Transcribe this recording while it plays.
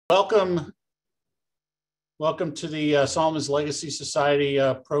Welcome to the Solomon's Legacy Society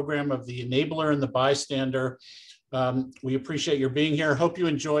program of the Enabler and the Bystander. We appreciate your being here. Hope you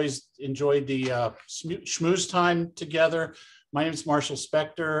enjoyed the schmooze time together. My name is Marshall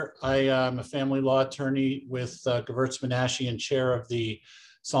Spector. I am a family law attorney with Gewurz-Menashe and chair of the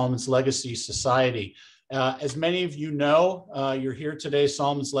Solomon's Legacy Society. As many of you know, you're here today.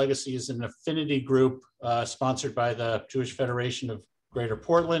 Solomon's Legacy is an affinity group sponsored by the Jewish Federation of Greater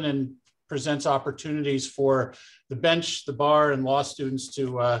Portland and presents opportunities for the bench, the bar, and law students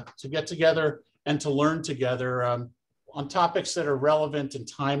to get together and to learn together on topics that are relevant and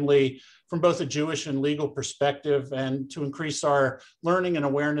timely from both a Jewish and legal perspective, and to increase our learning and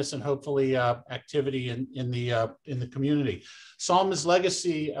awareness and hopefully activity in the community. Solomon's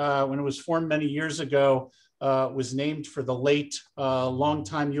Legacy, when it was formed many years ago, was named for the late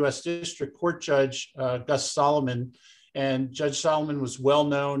longtime U.S. District Court Judge Gus Solomon. And Judge Solomon was well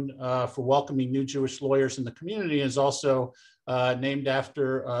known for welcoming new Jewish lawyers in the community, and is also named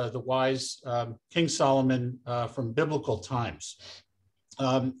after the wise King Solomon from biblical times.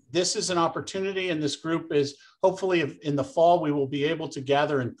 This is an opportunity, and this group is hopefully in the fall, we will be able to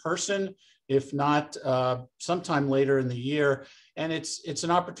gather in person, if not sometime later in the year. And it's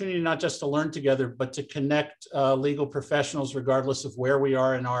an opportunity not just to learn together, but to connect legal professionals regardless of where we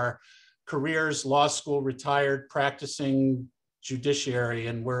are in our careers, law school, retired, practicing, judiciary,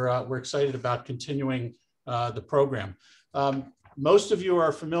 and we're excited about continuing the program. Most of you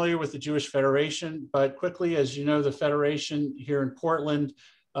are familiar with the Jewish Federation, but quickly, as you know, the Federation here in Portland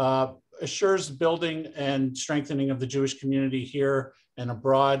assures building and strengthening of the Jewish community here and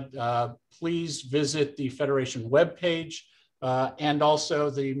abroad. Please visit the Federation webpage, and also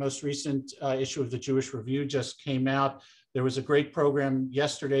the most recent issue of the Jewish Review just came out. There was a great program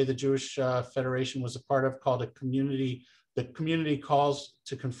yesterday the Jewish Federation was a part of called The Community Calls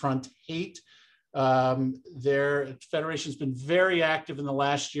to Confront Hate. Their federation's been very active in the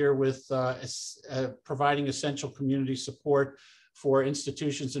last year with providing essential community support for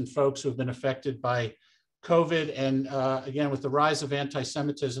institutions and folks who have been affected by COVID. And again, with the rise of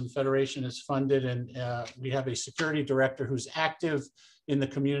anti-Semitism, Federation is funded, and we have a security director who's active in the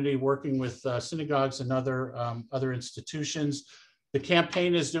community, working with synagogues and other institutions. The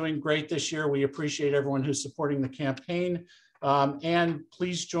campaign is doing great this year. We appreciate everyone who's supporting the campaign. And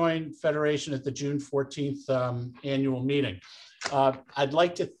please join Federation at the June 14th annual meeting. I'd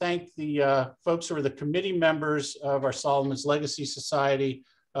like to thank the folks who are the committee members of our Solomon's Legacy Society,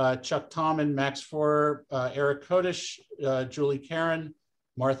 Chuck Tommen, Max Forer, Eric Kodesh, Julie Karen,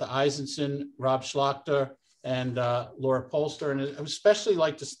 Martha Eisenson, Rob Schlachter, and Laura Polster. And I would especially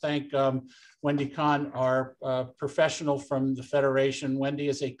like to thank Wendy Kahn, our professional from the Federation. Wendy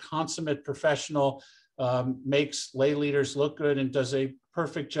is a consummate professional, makes lay leaders look good, and does a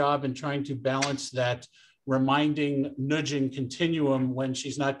perfect job in trying to balance that reminding, nudging continuum when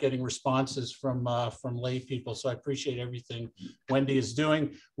she's not getting responses from lay people. So I appreciate everything Wendy is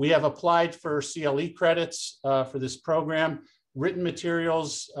doing. We have applied for CLE credits for this program. Written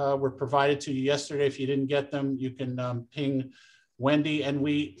materials were provided to you yesterday. If you didn't get them, you can ping Wendy. And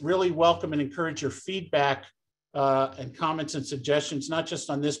we really welcome and encourage your feedback and comments and suggestions, not just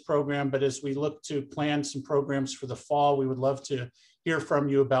on this program, but as we look to plan some programs for the fall. We would love to hear from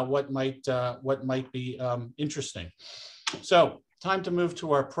you about what might be interesting. So, time to move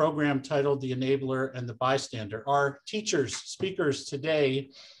to our program titled The Enabler and the Bystander. Our speakers today,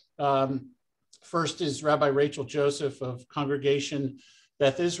 first is Rabbi Rachel Joseph of Congregation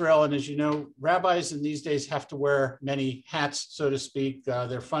Beth Israel. And as you know, rabbis in these days have to wear many hats, so to speak.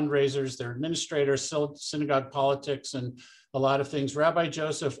 They're fundraisers, they're administrators, synagogue politics, and a lot of things. Rabbi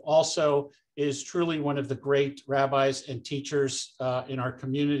Joseph also is truly one of the great rabbis and teachers in our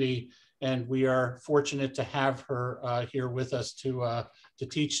community. And we are fortunate to have her here with us to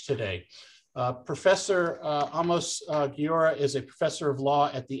teach today. Professor Amos Guiora is a professor of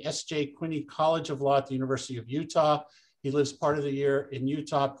law at the S.J. Quinney College of Law at the University of Utah. He lives part of the year in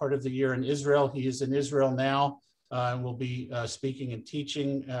Utah, part of the year in Israel. He is in Israel now and will be speaking and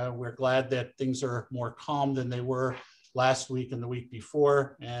teaching. We're glad that things are more calm than they were last week and the week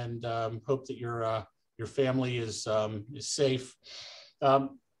before, and hope that your family is safe.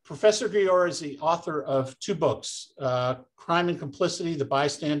 Professor Guiora is the author of two books, Crime and Complicity, The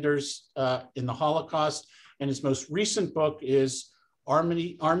Bystanders in the Holocaust, and his most recent book is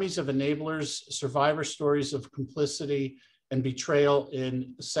Armies of Enablers, Survivor Stories of Complicity and Betrayal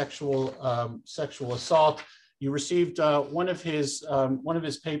in Sexual Assault. You received one of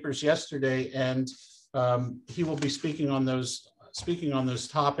his papers yesterday, and he will be speaking on those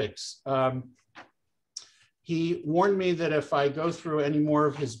topics. He warned me that if I go through any more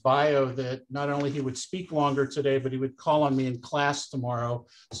of his bio, that not only he would speak longer today, but he would call on me in class tomorrow.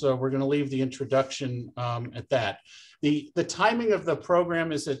 So we're going to leave the introduction at that. The timing of the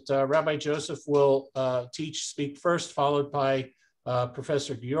program is that Rabbi Joseph will speak first, followed by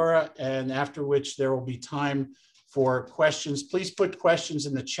Professor Guiora, and after which there will be time for questions. Please put questions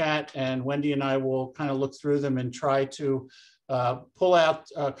in the chat, and Wendy and I will kind of look through them and try to pull out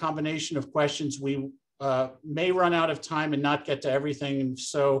a combination of questions. We may run out of time and not get to everything, and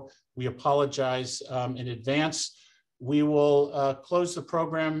so we apologize in advance. We will close the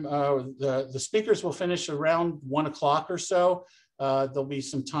program. The speakers will finish around 1 o'clock or so. There'll be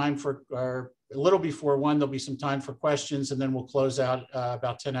some time for, or a little before 1, there'll be some time for questions, and then we'll close out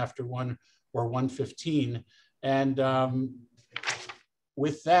about 10 after 1 or 1:15. And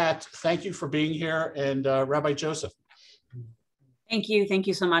with that, thank you for being here, and Rabbi Joseph. Thank you. Thank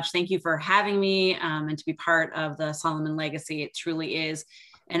you so much. Thank you for having me and to be part of the Solomon Legacy. It truly is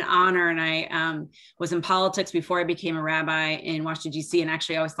an honor. And I was in politics before I became a rabbi in Washington, D.C. And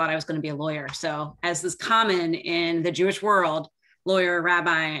actually, I always thought I was going to be a lawyer. So as is common in the Jewish world, lawyer,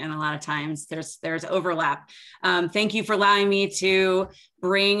 rabbi, and a lot of times there's overlap. Thank you for allowing me to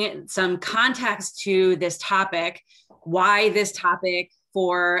bring some context to this topic, why this topic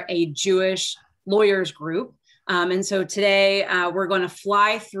for a Jewish lawyers group. And so today we're going to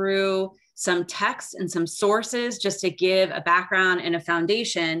fly through some texts and some sources just to give a background and a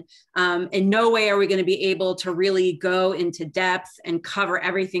foundation. In no way are we going to be able to really go into depth and cover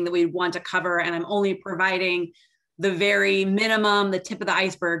everything that we want to cover. And I'm only providing the very minimum, the tip of the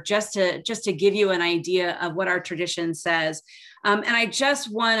iceberg, just to give you an idea of what our tradition says. And I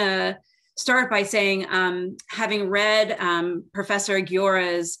just want to start by saying, having read Professor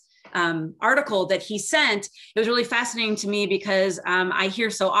Guiora's article that he sent, it was really fascinating to me because I hear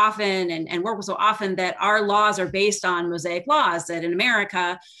so often and work with so often that our laws are based on Mosaic laws, that in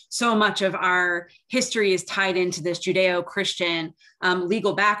America, so much of our history is tied into this Judeo-Christian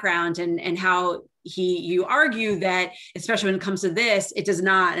legal background, and how you argue that, especially when it comes to this, it does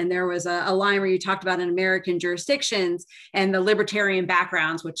not. And there was a line where you talked about in American jurisdictions and the libertarian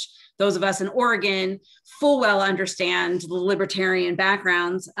backgrounds, which those of us in Oregon full well understand the libertarian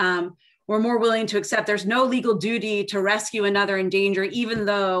backgrounds. We're more willing to accept there's no legal duty to rescue another in danger, even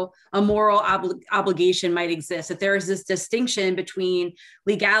though a moral obligation might exist, that there is this distinction between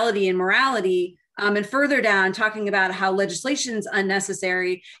legality and morality. And further down, talking about how legislation is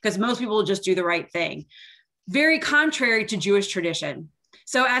unnecessary because most people will just do the right thing. Very contrary to Jewish tradition.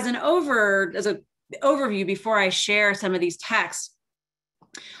 So as an overview, before I share some of these texts,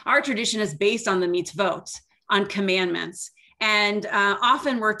 our tradition is based on the mitzvot, on commandments. And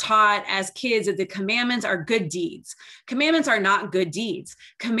often we're taught as kids that the commandments are good deeds. Commandments are not good deeds.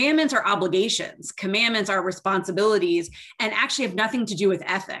 Commandments are obligations. Commandments are responsibilities and actually have nothing to do with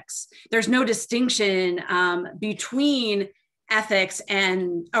ethics. There's no distinction between ethics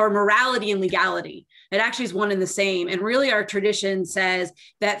or morality and legality. It actually is one and the same. And really our tradition says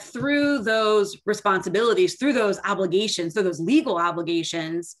that through those responsibilities, through those obligations, through those legal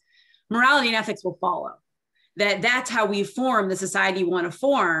obligations, morality and ethics will follow. That's how we form the society we want to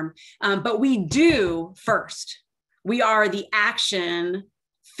form. But we do first. We are the action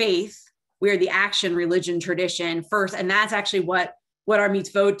faith. We are the action religion tradition first. And that's actually what our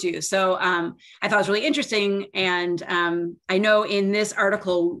mitzvot do. So I thought it was really interesting. And I know in this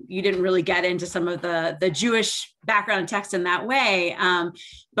article, you didn't really get into some of the Jewish background text in that way.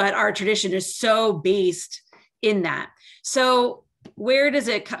 But our tradition is so based in that. So where does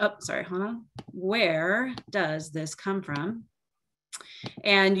it come? Oh, sorry, hold on. Where does this come from?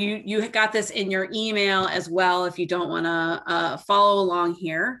 And you got this in your email as well, if you don't want to follow along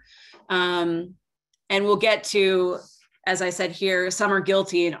here. And we'll get to, as I said here, some are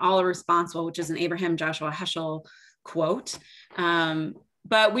guilty and all are responsible, which is an Abraham Joshua Heschel quote.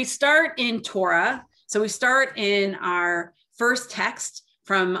 But we start in Torah. So we start in our first text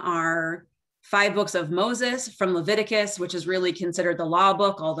from our 5 books of Moses, from Leviticus, which is really considered the law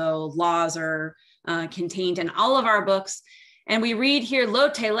book, although laws are contained in all of our books. And we read here, Lo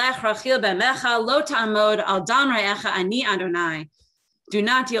telech rachil bemecha, lo ta'amod al dam ra'echa ani Adonai. Do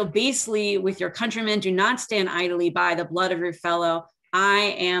not deal basely with your countrymen. Do not stand idly by the blood of your fellow.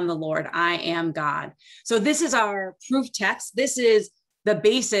 I am the Lord. I am God. So this is our proof text. This is the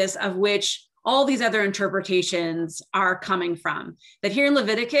basis of which all these other interpretations are coming from. That here in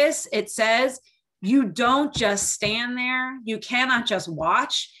Leviticus, it says, you don't just stand there. You cannot just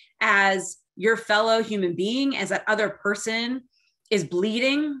watch as your fellow human being, as that other person is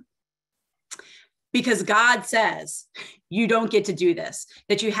bleeding, because God says you don't get to do this,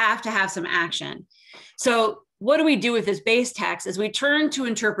 that you have to have some action. So what do we do with this base text as we turn to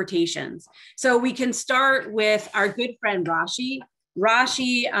interpretations? So we can start with our good friend Rashi.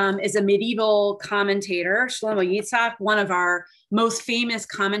 Rashi is a medieval commentator, Shlomo Yitzhak, one of our most famous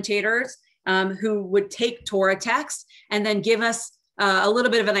commentators, who would take Torah text and then give us a little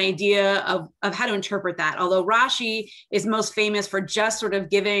bit of an idea of how to interpret that. Although Rashi is most famous for just sort of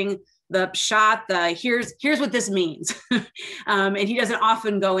giving the pshat, here's what this means. And he doesn't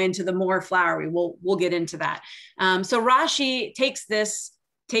often go into the more flowery. We'll get into that. So Rashi takes this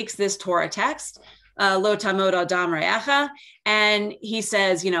Torah text, lo tamod adam re'echa, and he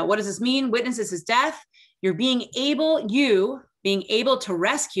says, what does this mean? Witnesses his death. You're being able to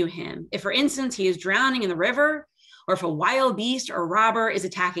rescue him. If, for instance, he is drowning in the river, or if a wild beast or robber is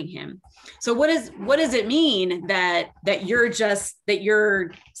attacking him. So what does it mean that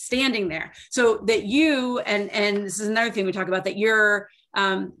you're standing there? So that you, and this is another thing we talk about, that you're,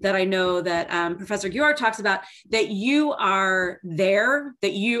 that I know that Professor Guiora talks about, that you are there,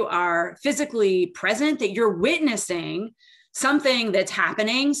 that you are physically present, that you're witnessing something that's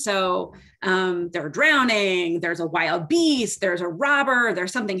happening. So they're drowning, there's a wild beast, there's a robber,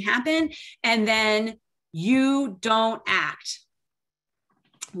 there's something happen, and then you don't act.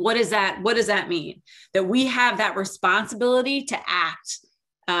 What does that mean? That we have that responsibility to act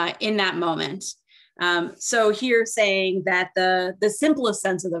in that moment. So here saying that the simplest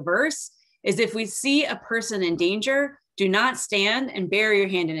sense of the verse is, if we see a person in danger, do not stand and bury your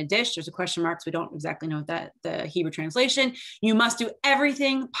hand in a dish. There's a question mark, so we don't exactly know that the Hebrew translation. You must do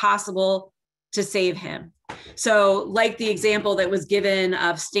everything possible to save him. So like the example that was given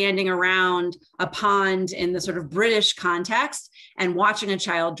of standing around a pond in the sort of British context and watching a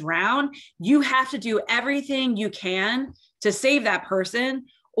child drown, you have to do everything you can to save that person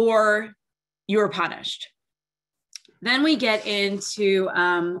or you're punished. Then we get into,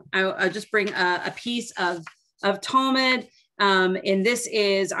 I'll just bring a piece of Talmud. And this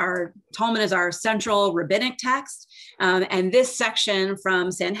is Talmud is our central rabbinic text. And this section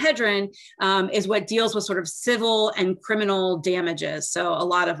from Sanhedrin is what deals with sort of civil and criminal damages. So a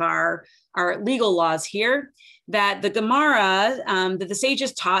lot of our legal laws here, that the Gemara, that the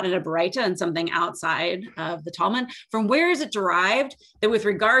sages taught in a Baraita and something outside of the Talmud. From where is it derived that with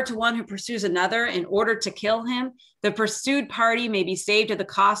regard to one who pursues another in order to kill him, the pursued party may be saved at the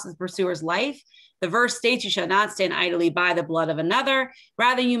cost of the pursuer's life? The verse states, you shall not stand idly by the blood of another.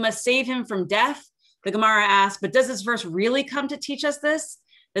 Rather, you must save him from death. The Gemara asks, but does this verse really come to teach us this?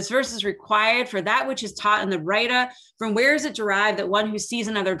 This verse is required for that which is taught in the Baraita. From where is it derived that one who sees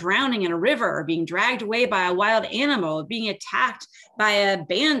another drowning in a river, or being dragged away by a wild animal, or being attacked by a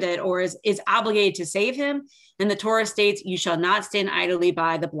bandit, or is obligated to save him? And the Torah states, you shall not stand idly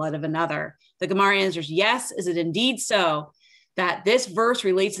by the blood of another. The Gemara answers, yes, is it indeed so that this verse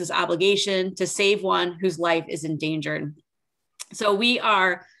relates this obligation to save one whose life is endangered? So we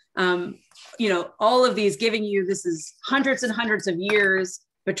are, all of these giving you, this is hundreds and hundreds of years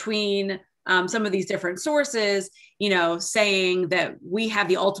between some of these different sources, saying that we have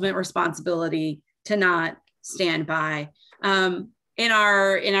the ultimate responsibility to not stand by. In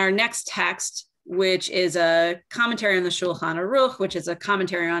our next text, which is a commentary on the Shulchan Aruch, which is a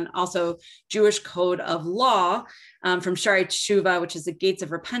commentary on also Jewish code of law, from Shari Teshuva, which is the gates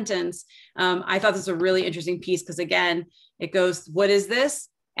of repentance. I thought this was a really interesting piece because, again, it goes, what is this?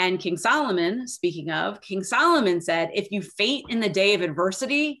 And King Solomon, speaking of, King Solomon said, if you faint in the day of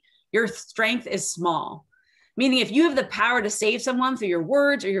adversity, your strength is small. Meaning, if you have the power to save someone through your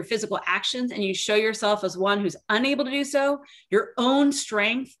words or your physical actions, and you show yourself as one who's unable to do so, your own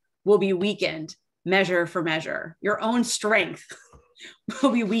strength will be weakened measure for measure. Your own strength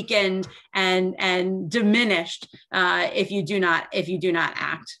will be weakened and diminished if you do not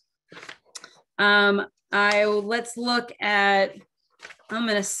act. Let's look at, I'm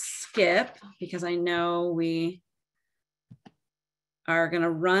going to skip because I know we are going to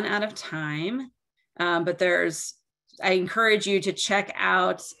run out of time, but I encourage you to check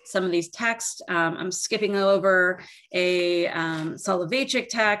out some of these texts. I'm skipping over a Soloveitchik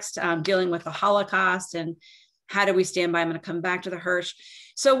text dealing with the Holocaust and how do we stand by. I'm going to come back to the Hirsch.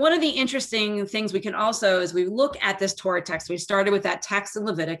 So one of the interesting things we can also, as we look at this Torah text, we started with that text in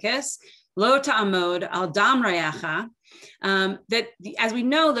Leviticus, Lo ta'amod al dam re'echa, that as we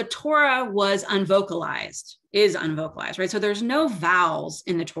know, the Torah is unvocalized, right? So there's no vowels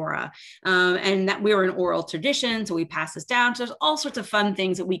in the Torah, and that we were an oral tradition, so we pass this down. So there's all sorts of fun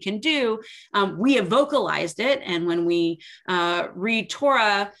things that we can do. We have vocalized it, and when we read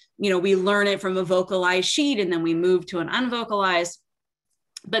Torah, we learn it from a vocalized sheet, and then we move to an unvocalized.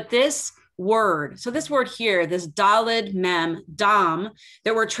 But this word. So this word here, this dalid mem dam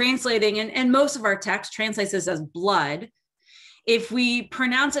that we're translating, and most of our text translates this as blood. If we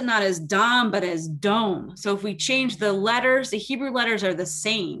pronounce it not as dam, but as dome. So if we change the letters, the Hebrew letters are the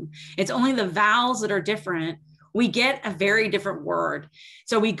same. It's only the vowels that are different. We get a very different word.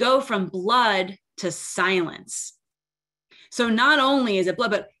 So we go from blood to silence. So not only is it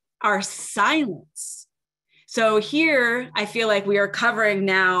blood, but our silence. So here, I feel like we are covering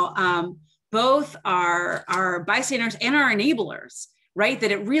now both our bystanders and our enablers, right?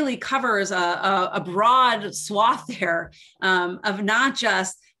 That it really covers a broad swath there of not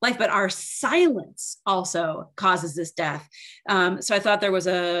just life, but our silence also causes this death. So I thought there was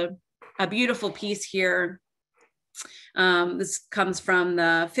a beautiful piece here. This comes from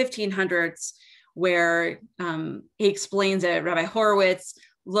the 1500s, where he explains it, Rabbi Horowitz,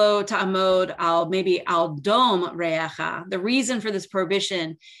 lo ta'amod al dom re'echa. The reason for this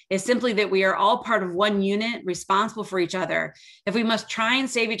prohibition is simply that we are all part of one unit, responsible for each other. If we must try and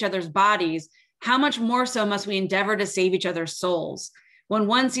save each other's bodies, how much more so must we endeavor to save each other's souls? When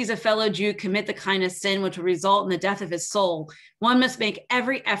one sees a fellow Jew commit the kind of sin which will result in the death of his soul, one must make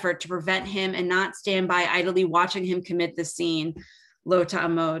every effort to prevent him and not stand by idly watching him commit the sin, lo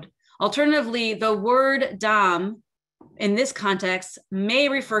ta'amod. Alternatively, the word dam in this context may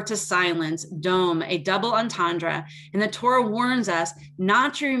refer to silence, dome, a double entendre, and the Torah warns us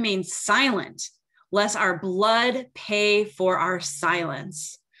not to remain silent, lest our blood pay for our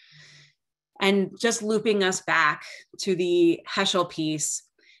silence. And just looping us back to the Heschel piece.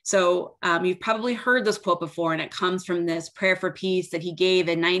 So you've probably heard this quote before, and it comes from this prayer for peace that he gave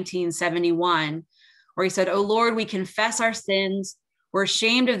in 1971, where he said, "O Lord, we confess our sins. We're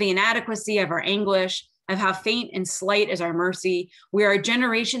ashamed of the inadequacy of our anguish, of how faint and slight is our mercy. We are a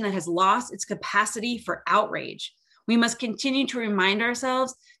generation that has lost its capacity for outrage. We must continue to remind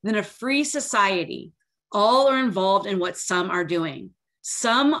ourselves that in a free society, all are involved in what some are doing.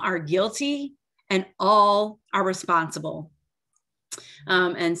 Some are guilty and all are responsible."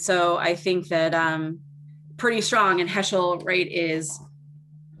 And so I think that pretty strong, and Heschel, right, is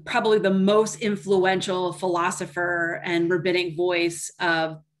probably the most influential philosopher and rabbinic voice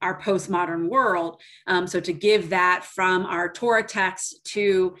of our postmodern world. So to give that from our Torah text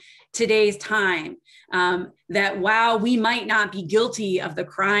to today's time, that while we might not be guilty of the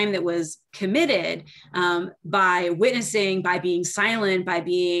crime that was committed, by witnessing, by being silent, by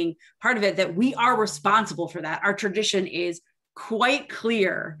being part of it, that we are responsible for that. Our tradition is quite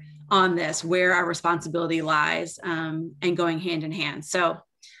clear on this, where our responsibility lies, and going hand in hand. So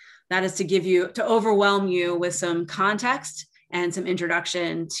that is to overwhelm you with some context and some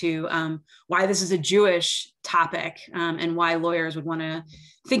introduction to why this is a Jewish topic, and why lawyers would want to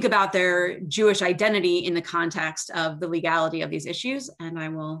think about their Jewish identity in the context of the legality of these issues. And I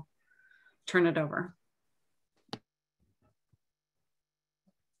will turn it over.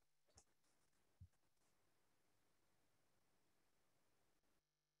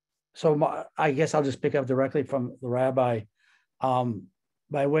 So I guess I'll just pick up directly from the rabbi.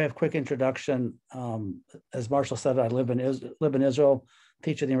 By way of quick introduction, as Marshall said, I live in Israel,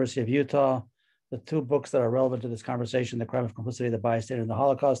 teach at the University of Utah. The two books that are relevant to this conversation, The Crime of Complicity, The Bystander, and the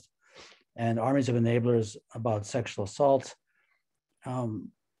Holocaust, and Armies of Enablers about sexual assault.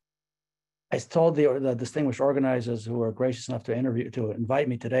 I told the distinguished organizers who were gracious enough to invite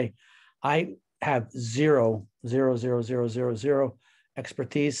me today, I have zero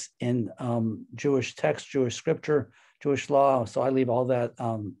expertise in Jewish text, Jewish scripture, Jewish law. So I leave all that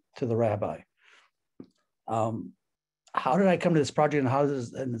to the rabbi. How did I come to this project,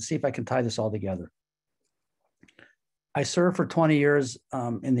 and see if I can tie this all together? I served for 20 years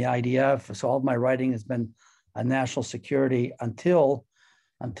in the IDF. So all of my writing has been on national security until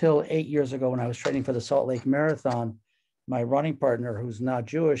 8 years ago, when I was training for the Salt Lake Marathon. My running partner, who's not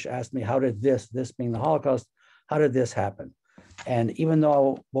Jewish, asked me, how did this being the Holocaust, how did this happen? And even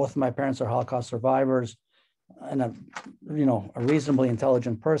though both of my parents are Holocaust survivors, and a reasonably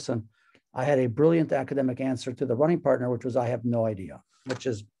intelligent person, I had a brilliant academic answer to the running partner, which was, I have no idea, which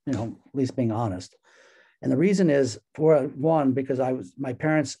is, at least being honest. And the reason is, for one, because my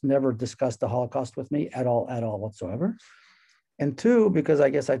parents never discussed the Holocaust with me at all whatsoever. And two, because I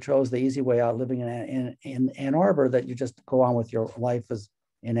guess I chose the easy way out, living in Ann Arbor, that you just go on with your life as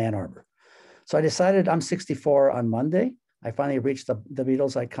in Ann Arbor. So I decided, I'm 64 on Monday. I finally reached the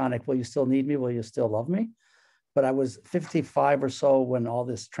Beatles' iconic, will you still need me? Will you still love me? But I was 55 or so when all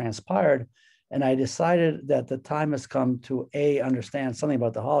this transpired. And I decided that the time has come to A, understand something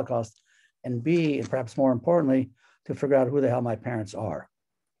about the Holocaust, and B, and perhaps more importantly, to figure out who the hell my parents are.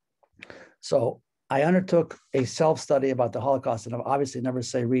 So I undertook a self-study about the Holocaust, and I'll obviously never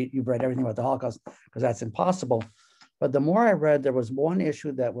say you've read everything about the Holocaust, because that's impossible. But the more I read, there was one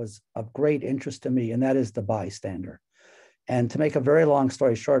issue that was of great interest to me, and that is the bystander. And to make a very long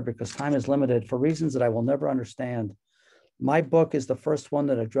story short, because time is limited for reasons that I will never understand, my book is the first one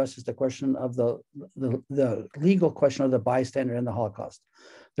that addresses the question of the legal question of the bystander in the Holocaust.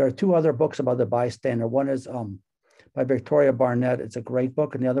 There are two other books about the bystander. One is by Victoria Barnett. It's a great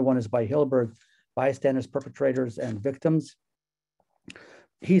book. And the other one is by Hilberg, Bystanders, Perpetrators, and Victims.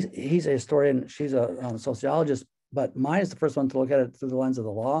 He's a historian. She's a sociologist, but mine is the first one to look at it through the lens of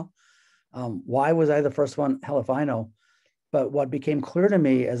the law. Why was I the first one? Hell if I know. But what became clear to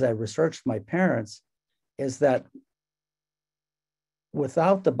me as I researched my parents is that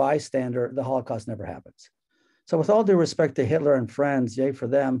without the bystander, the Holocaust never happens. So with all due respect to Hitler and friends, yay for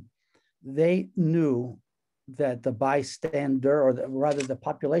them, they knew that the bystander, or rather the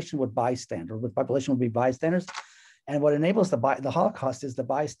population would bystander, the population would be bystanders. And what enables the Holocaust is the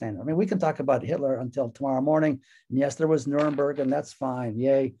bystander. I mean, we can talk about Hitler until tomorrow morning. And yes, there was Nuremberg, and that's fine.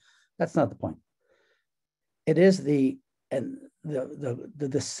 Yay. That's not the point. It is the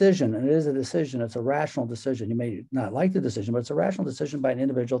decision, and it is a decision. It's a rational decision. You may not like the decision, but it's a rational decision by an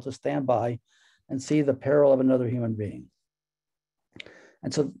individual to stand by and see the peril of another human being.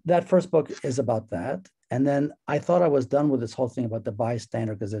 And so that first book is about that. And then I thought I was done with this whole thing about the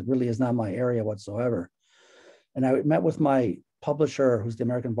bystander, because it really is not my area whatsoever. And I met with my publisher, who's the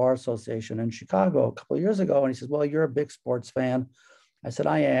American Bar Association in Chicago a couple of years ago. And he says, well, you're a big sports fan. I said,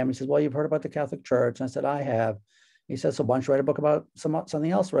 I am. He says, well, you've heard about the Catholic Church. And I said, I have. He said, so why don't you write a book about something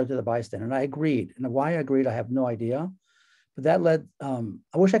else related to the bystander? And I agreed. And why I agreed, I have no idea. But that led, I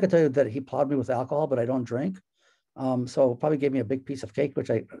wish I could tell you that he plowed me with alcohol, but I don't drink. So probably gave me a big piece of cake, which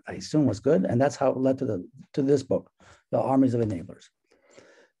I assume was good. And that's how it led to this book, The Armies of Enablers.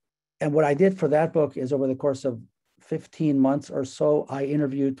 And what I did for that book is, over the course of 15 months or so, I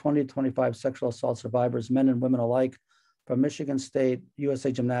interviewed 20 to 25 sexual assault survivors, men and women alike, from Michigan State,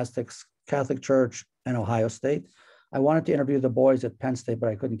 USA Gymnastics, Catholic Church, and Ohio State. I wanted to interview the boys at Penn State, but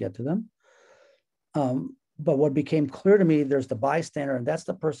I couldn't get to them. But what became clear to me, there's the bystander, and that's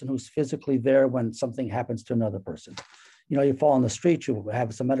the person who's physically there when something happens to another person. You know, you fall on the street, you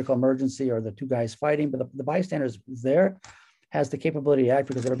have some medical emergency, or the two guys fighting, but the bystander is there, has the capability to act,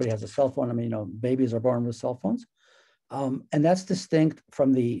 because everybody has a cell phone. I mean, you know, babies are born with cell phones. And that's distinct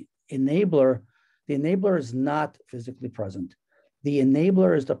from the enabler. The enabler is not physically present. The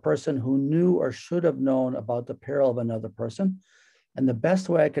enabler is the person who knew or should have known about the peril of another person. And the best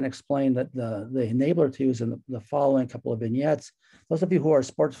way I can explain that the enabler to you is in the following couple of vignettes. Those of you who are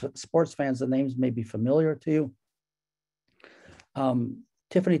sports fans, the names may be familiar to you.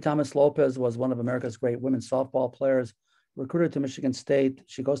 Tiffany Thomas Lopez was one of America's great women's softball players, recruited to Michigan State.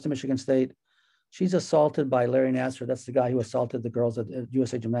 She goes to Michigan State. She's assaulted by Larry Nassar. That's the guy who assaulted the girls at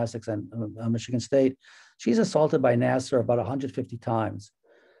USA Gymnastics and Michigan State. She's assaulted by Nassar about 150 times.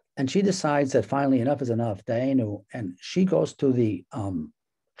 And she decides that finally enough is enough, Daenu, and she goes to the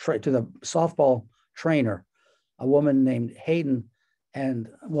softball trainer, a woman named Hayden, and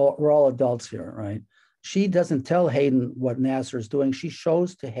well, we're all adults here, right? She doesn't tell Hayden what Nassar is doing. She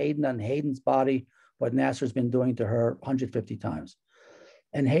shows to Hayden on Hayden's body what Nassar's been doing to her 150 times.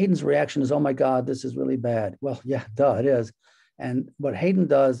 And Hayden's reaction is, oh my God, this is really bad. Well, yeah, duh, it is. And what Hayden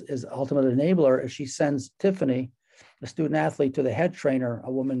does is ultimate enabler is she sends Tiffany, the student athlete, to the head trainer,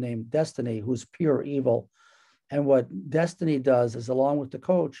 a woman named Destiny, who's pure evil. And what Destiny does is, along with the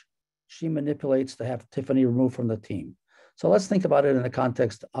coach, she manipulates to have Tiffany removed from the team. So let's think about it in the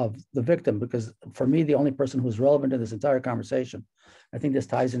context of the victim, because for me, the only person who's relevant in this entire conversation, I think this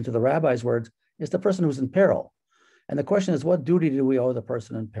ties into the rabbi's words, is the person who's in peril. And the question is, what duty do we owe the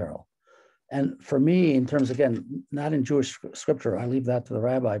person in peril? And for me, in terms, again, not in Jewish scripture, I leave that to the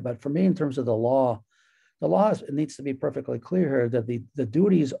rabbi, but for me, in terms of the law it needs to be perfectly clear here that the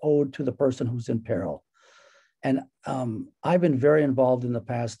duty is owed to the person who's in peril. And I've been very involved in the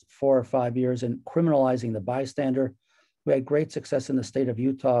past 4 or 5 years in criminalizing the bystander. We had great success in the state of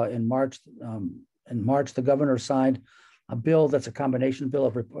Utah. In March, the governor signed a bill that's a combination bill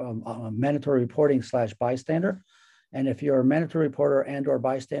of mandatory reporting / bystander. And if you're a mandatory reporter and or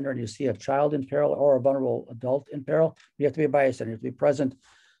bystander and you see a child in peril or a vulnerable adult in peril, you have to be a bystander, you have to be present.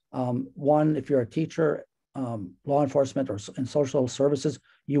 One, if you're a teacher, law enforcement, or in social services,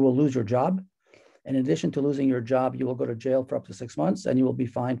 you will lose your job. In addition to losing your job, you will go to jail for up to 6 months and you will be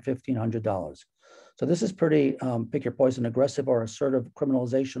fined $1,500. So this is pretty, pick your poison, aggressive or assertive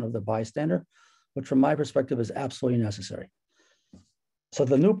criminalization of the bystander, which from my perspective is absolutely necessary. So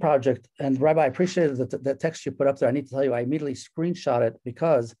the new project, and Rabbi, I appreciated the text you put up there. I need to tell you, I immediately screenshot it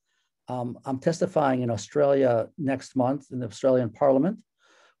because I'm testifying in Australia next month in the Australian Parliament,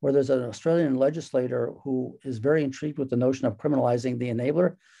 where there's an Australian legislator who is very intrigued with the notion of criminalizing the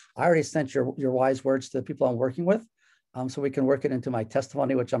enabler. I already sent your wise words to the people I'm working with, so we can work it into my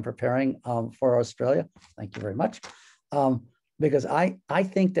testimony, which I'm preparing for Australia. Thank you very much. Because I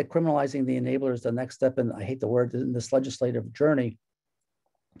think that criminalizing the enabler is the next step, and I hate the word, in this legislative journey,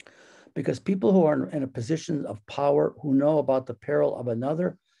 because people who are in a position of power, who know about the peril of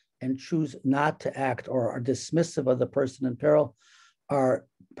another and choose not to act or are dismissive of the person in peril, are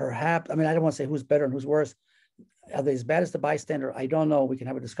perhaps, I mean, I don't want to say who's better and who's worse. Are they as bad as the bystander? I don't know. We can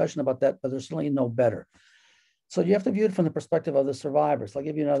have a discussion about that, but there's certainly no better. So you have to view it from the perspective of the survivors. I'll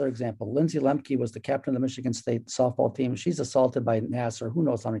give you another example. Lindsay Lemke was the captain of the Michigan State softball team. She's assaulted by Nassar, who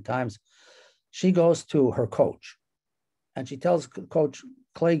knows how many times. She goes to her coach and she tells Coach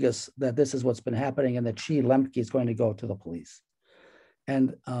Klages that this is what's been happening and that she, Lemke, is going to go to the police.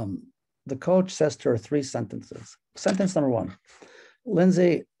 And the coach says to her 3 sentences. Sentence number 1,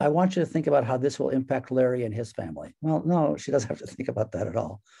 Lindsay, I want you to think about how this will impact Larry and his family. Well, no, she doesn't have to think about that at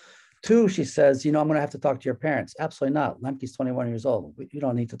all. 2, she says, I'm going to have to talk to your parents. Absolutely not. Lemke's 21 years old. You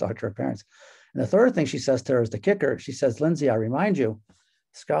don't need to talk to her parents. And the third thing she says to her is the kicker. She says, Lindsay, I remind you,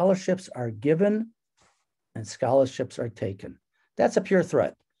 scholarships are given and scholarships are taken. That's a pure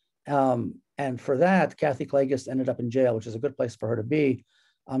threat. And for that, Kathy Klages ended up in jail, which is a good place for her to be.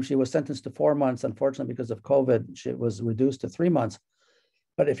 She was sentenced to 4 months. Unfortunately, because of COVID, she was reduced to 3 months.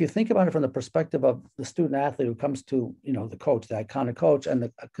 But if you think about it from the perspective of the student athlete who comes to, the coach, the iconic coach, and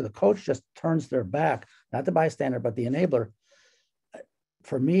the coach just turns their back, not the bystander, but the enabler.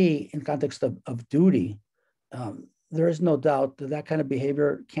 For me, in context of duty, there is no doubt that that kind of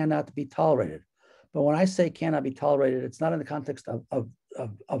behavior cannot be tolerated. But when I say cannot be tolerated, it's not in the context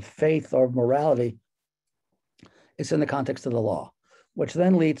of faith or morality. It's in the context of the law, which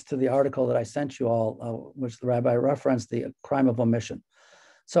then leads to the article that I sent you all, which the rabbi referenced, the crime of omission.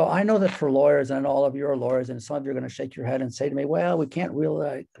 So I know that for lawyers, and all of you are lawyers, and some of you are going to shake your head and say to me, well, we can't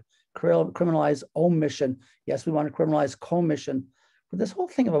really criminalize omission. Yes, we want to criminalize commission. But this whole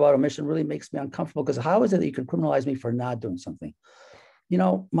thing about omission really makes me uncomfortable, because how is it that you can criminalize me for not doing something?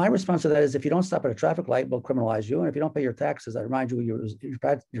 My response to that is, if you don't stop at a traffic light, we'll criminalize you. And if you don't pay your taxes, I remind you,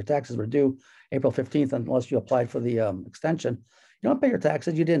 your taxes were due April 15th, unless you applied for the extension. You don't pay your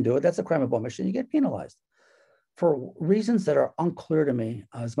taxes, you didn't do it. That's a crime of omission. You get penalized. For reasons that are unclear to me,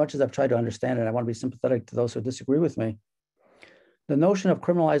 as much as I've tried to understand it, I want to be sympathetic to those who disagree with me. The notion of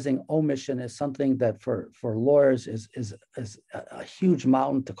criminalizing omission is something that for lawyers is a huge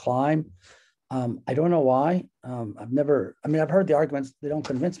mountain to climb. I don't know why. I've heard the arguments. They don't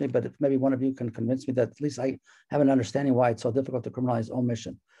convince me, but if maybe one of you can convince me that at least I have an understanding why it's so difficult to criminalize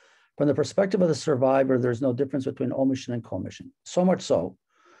omission. From the perspective of the survivor, there's no difference between omission and commission. So much so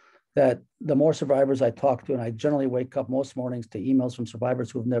that the more survivors I talk to, and I generally wake up most mornings to emails from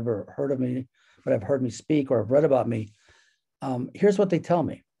survivors who have never heard of me, but have heard me speak or have read about me. Here's what they tell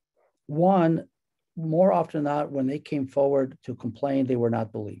me. One, more often than not, when they came forward to complain, they were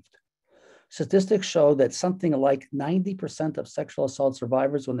not believed. Statistics show that something like 90% of sexual assault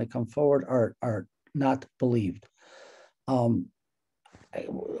survivors, when they come forward, are not believed. I'm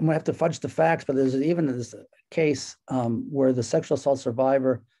going to have to fudge the facts, but there's even this case where the sexual assault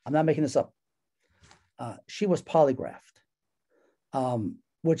survivor, I'm not making this up, she was polygraphed,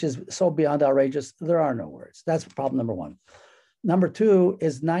 which is so beyond outrageous, there are no words. That's problem number 1. Number 2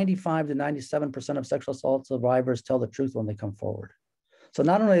 is 95 to 97% of sexual assault survivors tell the truth when they come forward. So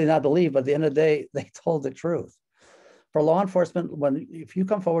not only do they not believe, but at the end of the day, they told the truth. For law enforcement, if you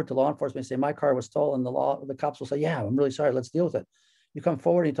come forward to law enforcement and say, my car was stolen, the cops will say, yeah, I'm really sorry, let's deal with it. You come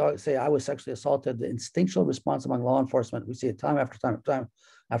forward and say, I was sexually assaulted. The instinctual response among law enforcement, we see it time after time after time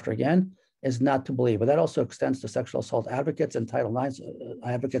after again, is not to believe. But that also extends to sexual assault advocates and Title IX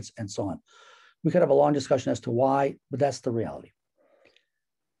advocates and so on. We could have a long discussion as to why, but that's the reality.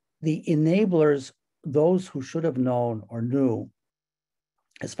 The enablers, those who should have known or knew,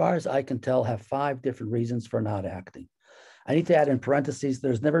 as far as I can tell, have 5 different reasons for not acting. I need to add in parentheses,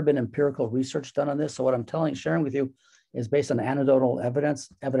 there's never been empirical research done on this. So what I'm sharing with you is based on anecdotal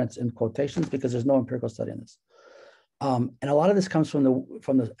evidence in quotations, because there's no empirical study on this. And a lot of this comes from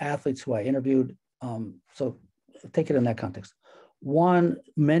the athletes who I interviewed. So take it in that context. One,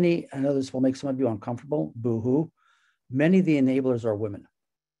 I know this will make some of you uncomfortable, boo-hoo. Many of the enablers are women.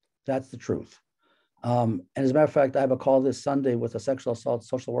 That's the truth. And as a matter of fact, I have a call this Sunday with a sexual assault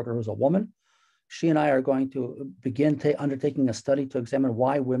social worker who's a woman. She and I are going to begin undertaking a study to examine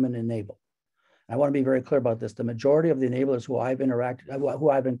why women enable. I want to be very clear about this. The majority of the enablers who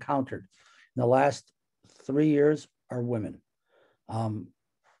I've encountered in the last 3 years are women.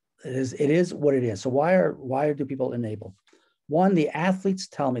 it is what it is. So why do people enable? One, the athletes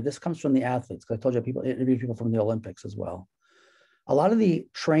tell me, this comes from the athletes, because I told you interviewed people from the Olympics as well. A lot of the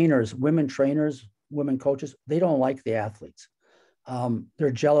trainers, women coaches, they don't like the athletes.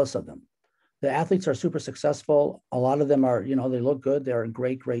 They're jealous of them. The athletes are super successful. A lot of them are, they look good. They're in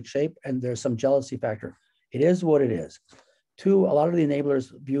great shape. And there's some jealousy factor. It is what it is. Two, a lot of the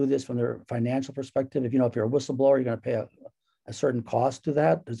enablers view this from their financial perspective. If you're a whistleblower, you're going to pay a certain cost to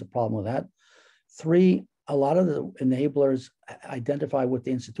that. There's a problem with that. Three, a lot of the enablers identify with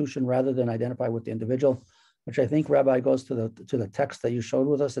the institution rather than identify with the individual, which I think, Rabbi, goes to the text that you showed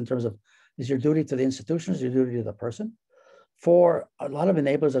with us in terms of, is your duty to the institution, is your duty to the person? Four, a lot of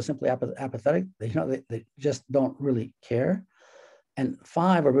enablers are simply apathetic. They just don't really care. And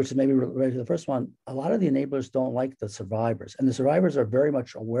five, or which is maybe related to the first one, a lot of the enablers don't like the survivors. And the survivors are very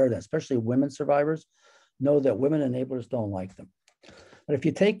much aware of that, especially women survivors know that women enablers don't like them. But if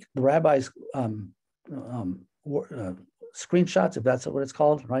you take the Rabbi's screenshots, if that's what it's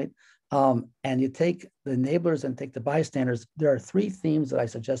called, right? And you take the enablers and take the bystanders, there are three themes that I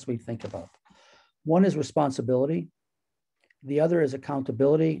suggest we think about. One is responsibility, the other is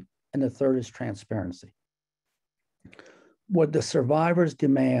accountability, and the third is transparency. What the survivors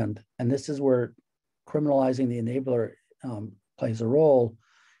demand, and this is where criminalizing the enabler plays a role,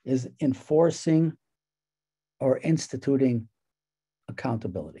 is enforcing or instituting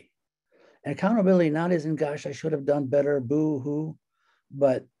accountability. And accountability not as in, gosh, I should have done better, boo-hoo,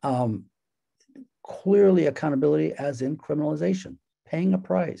 but clearly accountability as in criminalization, paying a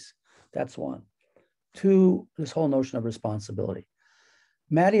price. That's one. Two, this whole notion of responsibility.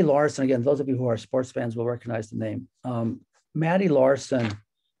 Maddie Larson, again, those of you who are sports fans will recognize the name. Maddie Larson,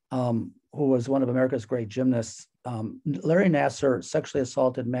 who was one of America's great gymnasts, Larry Nassar sexually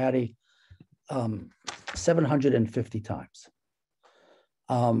assaulted Maddie 750 times.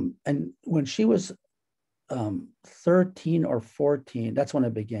 And when she was 13 or 14, that's when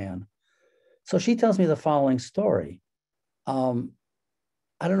it began. So she tells me the following story.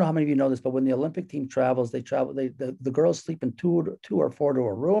 I don't know how many of you know this, but when the Olympic team travels, the girls sleep in two or four to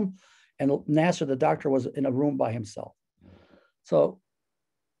a room, and Nassar, the doctor, was in a room by himself. So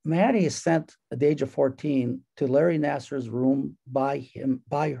Maddie is sent at the age of 14 to Larry Nassar's room by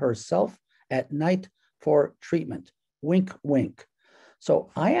herself at night for treatment. Wink, wink.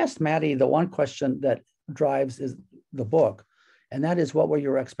 So I asked Maddie the one question that drives the book, and that is, what were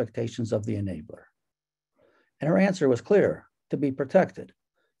your expectations of the enabler? And her answer was clear: to be protected.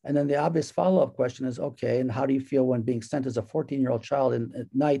 And then the obvious follow-up question is, okay, and how do you feel when being sent as a 14-year-old child at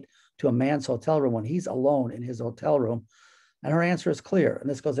night to a man's hotel room when he's alone in his hotel room? And her answer is clear. And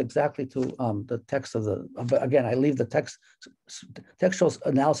this goes exactly to the text of again, I leave the textual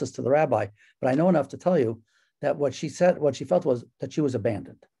analysis to the rabbi, but I know enough to tell you that what she felt was that she was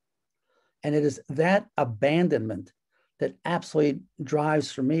abandoned. And it is that abandonment that absolutely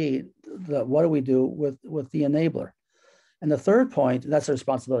drives for me what do we do with the enabler? And the third point, that's the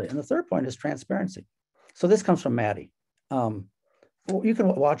responsibility. And the third point is transparency. So this comes from Maddie. You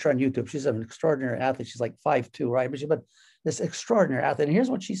can watch her on YouTube. She's an extraordinary athlete. She's like 5'2", right? But this extraordinary athlete. And here's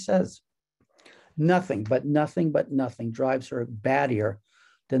what she says: nothing drives her baddier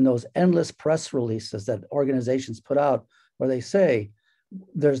than those endless press releases that organizations put out where they say,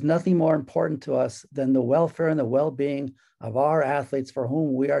 there's nothing more important to us than the welfare and the well-being of our athletes for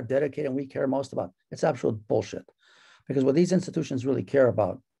whom we are dedicated and we care most about. It's absolute bullshit. Because what these institutions really care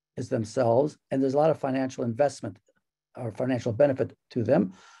about is themselves, and there's a lot of financial investment or financial benefit to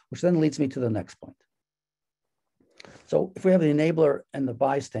them, which then leads me to the next point. So if we have the enabler and the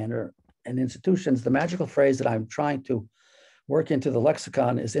bystander and institutions, the magical phrase that I'm trying to work into the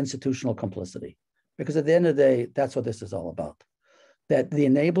lexicon is institutional complicity. Because at the end of the day, that's what this is all about. That the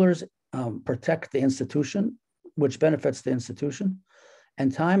enablers protect the institution, which benefits the institution.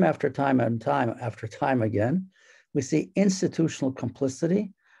 And time after time and time after time again, we see institutional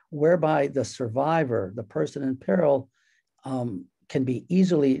complicity, whereby the survivor, the person in peril, can be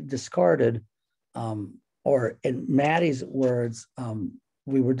easily discarded, or in Maddie's words,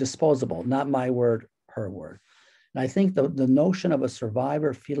 we were disposable, not my word, her word. And I think the notion of a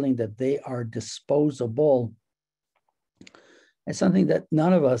survivor feeling that they are disposable is something that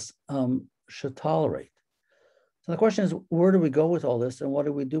none of us should tolerate. So the question is, where do we go with all this, and what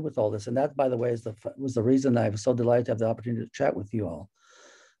do we do with all this? And that, by the way, was the reason I was so delighted to have the opportunity to chat with you all.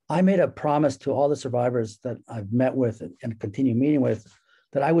 I made a promise to all the survivors that I've met with and continue meeting with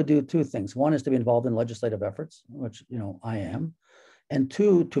that I would do two things. One is to be involved in legislative efforts, which I am, and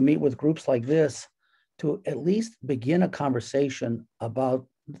two, to meet with groups like this to at least begin a conversation about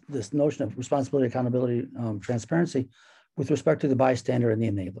this notion of responsibility, accountability, transparency with respect to the bystander and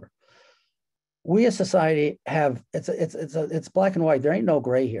the enabler. we as society have, it's black and white. There ain't no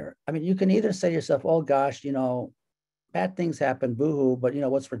gray here. I mean, you can either say to yourself, oh gosh, bad things happen, boo-hoo, but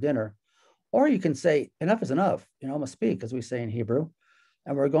what's for dinner? Or you can say, enough is enough, must speak, as we say in Hebrew.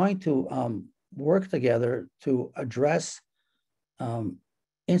 And we're going to work together to address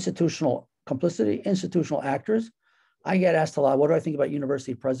institutional complicity, institutional actors. I get asked a lot, what do I think about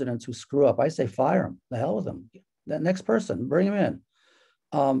university presidents who screw up? I say, fire them, the hell with them. That next person, bring them in.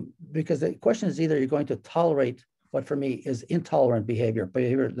 Because the question is either you're going to tolerate what for me is intolerant behavior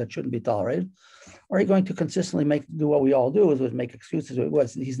that shouldn't be tolerated, or you're going to consistently do what we all do is make excuses.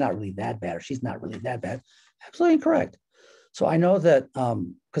 He's not really that bad, or she's not really that bad. Absolutely incorrect. So I know that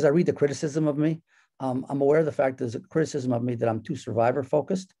because I read the criticism of me, I'm aware of the fact there's a criticism of me that I'm too survivor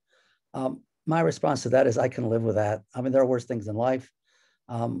focused. My response to that is I can live with that. I mean, there are worse things in life.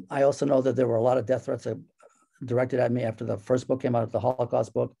 I also know that there were a lot of death threats directed at me after the first book came out, the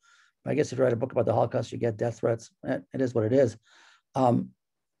Holocaust book. I guess if you write a book about the Holocaust, you get death threats. It is what it is.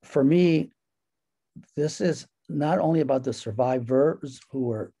 For me, this is not only about the survivors who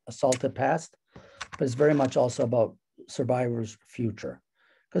were assaulted past, but it's very much also about survivors' future.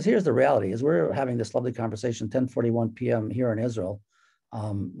 Because here's the reality, is we're having this lovely conversation, 10:41 p.m. here in Israel,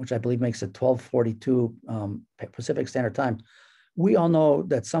 which I believe makes it 12:42 Pacific Standard Time. We all know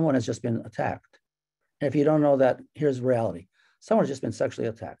that someone has just been attacked. And if you don't know that, here's reality. Someone has just been sexually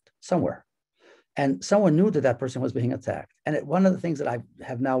attacked somewhere. And someone knew that that person was being attacked. And one of the things that I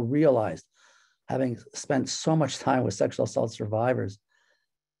have now realized, having spent so much time with sexual assault survivors,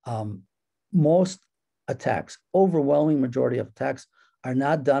 most attacks, overwhelming majority of attacks, are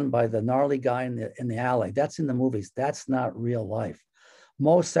not done by the gnarly guy in the alley. That's in the movies. That's not real life.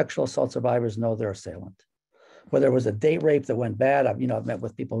 Most sexual assault survivors know their assailant. Whether it was a date rape that went bad, I've met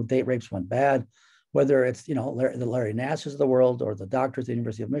with people who date rapes went bad, whether it's, the Larry Nassars of the world or the doctors at the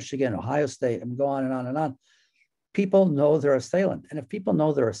University of Michigan, Ohio State, and go on and on and on. People know their assailant. And if people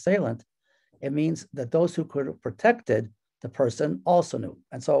know their assailant, it means that those who could have protected the person also knew.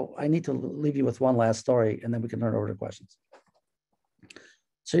 And so I need to leave you with one last story, and then we can turn over to questions.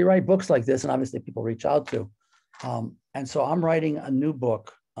 So you write books like this, and obviously people reach out to. And so I'm writing a new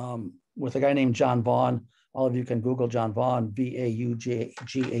book with a guy named John Vaughn. All of you can Google John Vaughn,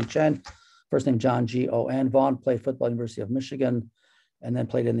 V-A-U-G-H-N. First name John, G-O-N. Vaughn played football at the University of Michigan and then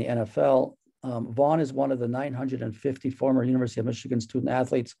played in the NFL. Vaughn is one of the 950 former University of Michigan student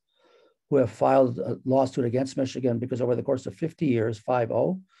athletes who have filed a lawsuit against Michigan because over the course of 50 years,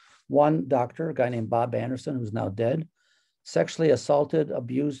 5-0, one doctor, a guy named Bob Anderson, who's now dead, sexually assaulted,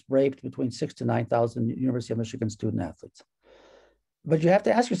 abused, raped between 6,000 to 9,000 University of Michigan student athletes. But you have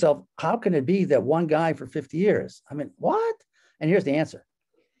to ask yourself, how can it be that one guy for 50 years? I mean, what? And here's the answer.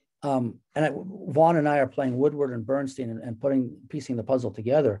 Vaughn and I are playing Woodward and Bernstein and piecing the puzzle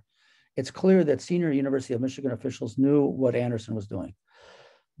together. It's clear that senior University of Michigan officials knew what Anderson was doing.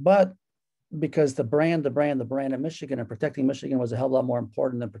 But because the brand of Michigan and protecting Michigan was a hell of a lot more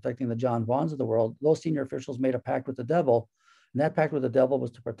important than protecting the John Vaughns of the world, those senior officials made a pact with the devil. And that pact with the devil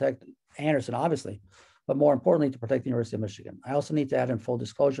was to protect Anderson, obviously, but more importantly, to protect the University of Michigan. I also need to add in full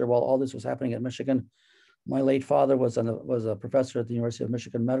disclosure, while all this was happening at Michigan, my late father was a professor at the University of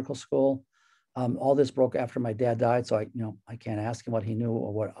Michigan Medical School. All this broke after my dad died, so I can't ask him what he knew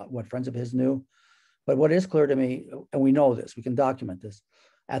or what friends of his knew. But what is clear to me, and we know this, we can document this,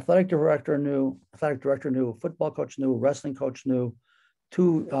 athletic director knew, football coach knew, wrestling coach knew,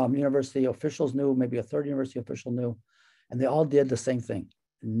 two university officials knew, maybe a third university official knew, and they all did the same thing,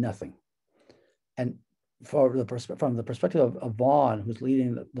 nothing. And from the perspective of Vaughn, who's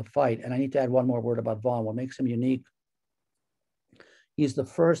leading the fight, and I need to add one more word about Vaughn, what makes him unique, he's the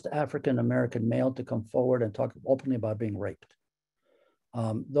first African-American male to come forward and talk openly about being raped.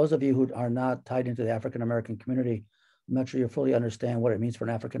 Those of you who are not tied into the African-American community, I'm not sure you fully understand what it means for an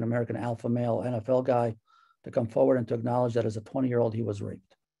African-American alpha male NFL guy to come forward and to acknowledge that as a 20-year-old, he was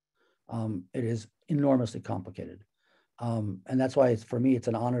raped. It is enormously complicated. And that's why for me, it's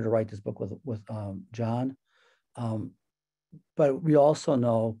an honor to write this book with John. But we also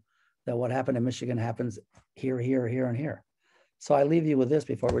know that what happened in Michigan happens here, and here. So I leave you with this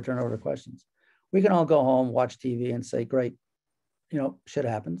before we turn over to questions. We can all go home, watch TV and say, great, shit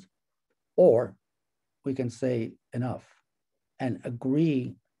happens. Or we can say enough and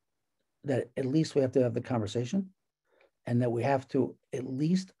agree that at least we have to have the conversation and that we have to at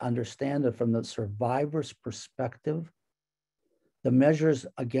least understand that from the survivor's perspective, the measures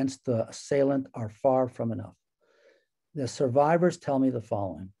against the assailant are far from enough. The survivors tell me the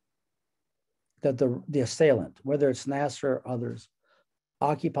following, that the assailant, whether it's Nassar or others,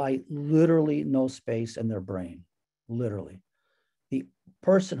 occupy literally no space in their brain, literally. The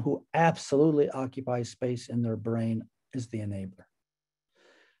person who absolutely occupies space in their brain is the enabler.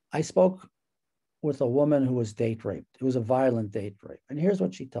 I spoke with a woman who was date raped. It was a violent date rape. And here's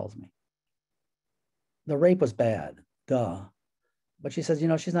what she tells me. The rape was bad, duh. But she says,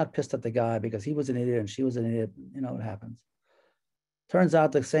 she's not pissed at the guy because he was an idiot and she was an idiot. It happens. Turns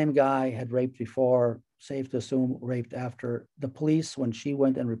out the same guy had raped before, safe to assume raped after. The police, when she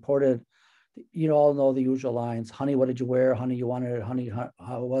went and reported, you all know the usual lines. Honey, what did you wear? Honey, you wanted it. Honey,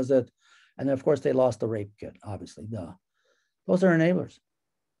 how was it? And then, of course, they lost the rape kit, obviously, duh. Those are enablers.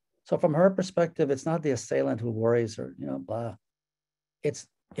 So from her perspective, it's not the assailant who worries her, blah. It's,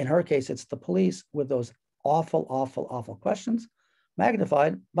 in her case, it's the police with those awful, awful, awful questions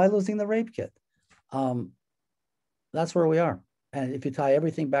magnified by losing the rape kit. That's where we are. And if you tie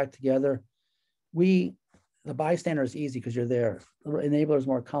everything back together, the bystander is easy because you're there. The enabler is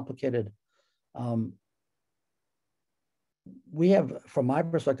more complicated. We have, from my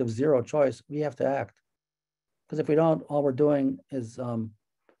perspective, zero choice. We have to act. Because if we don't, all we're doing is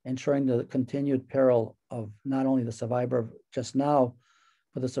ensuring the continued peril of not only the survivor of just now,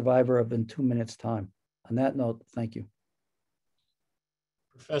 but the survivor of in 2 minutes' time. On that note, thank you.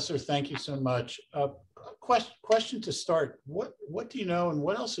 Professor, thank you so much. Question to start. What do you know and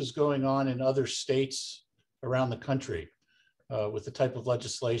what else is going on in other states around the country with the type of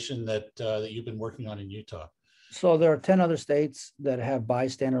legislation that you've been working on in Utah? So there are 10 other states that have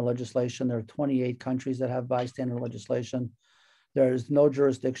bystander legislation. There are 28 countries that have bystander legislation. There's no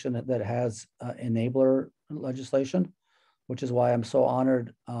jurisdiction that has enabler legislation, which is why I'm so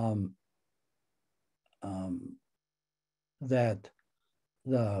honored that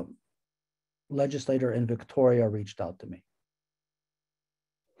the legislator in Victoria reached out to me.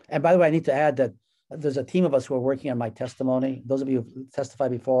 And by the way, I need to add that there's a team of us who are working on my testimony. Those of you who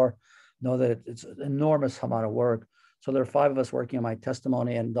testified before know that it's an enormous amount of work. So there are 5 of us working on my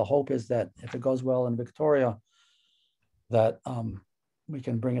testimony. And the hope is that if it goes well in Victoria, that we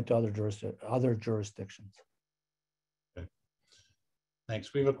can bring it to other jurisdictions. Okay.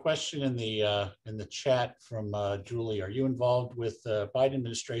 Thanks. We have a question in the chat from Julie. Are you involved with the Biden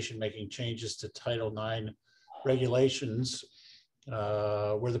administration making changes to Title IX regulations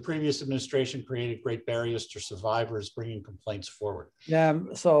where the previous administration created great barriers to survivors bringing complaints forward? Yeah,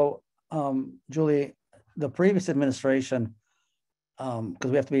 so Julie, the previous administration,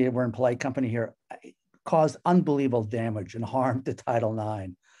 because we're in polite company here, caused unbelievable damage and harm to Title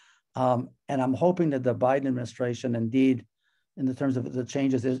IX. And I'm hoping that the Biden administration, indeed, in the terms of the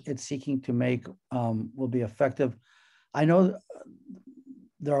changes it's seeking to make, will be effective. I know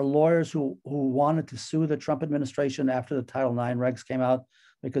there are lawyers who wanted to sue the Trump administration after the Title IX regs came out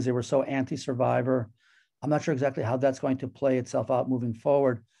because they were so anti-survivor. I'm not sure exactly how that's going to play itself out moving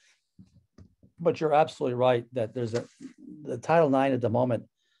forward. But you're absolutely right that the Title IX at the moment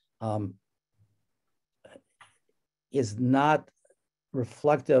is not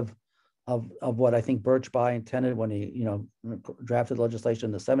reflective of what I think Birchby intended when he drafted legislation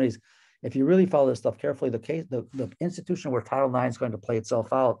in the 70s. If you really follow this stuff carefully, the institution where Title IX is going to play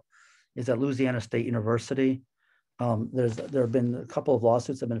itself out is at Louisiana State University. There have been a couple of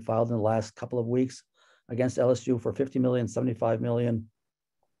lawsuits that have been filed in the last couple of weeks against LSU for $50 million, $75 million.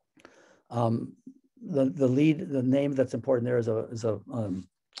 The name that's important there is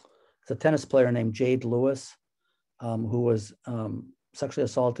a tennis player named Jade Lewis, who was sexually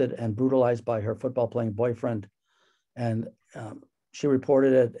assaulted and brutalized by her football playing boyfriend. And she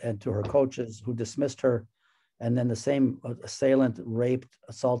reported it and to her coaches, who dismissed her. And then the same assailant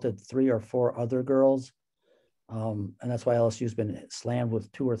assaulted 3 or 4 other girls. And that's why LSU's been slammed with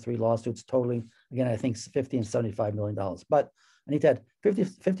 2 or 3 lawsuits totaling, again, I think $50 and $75 million. But I need to add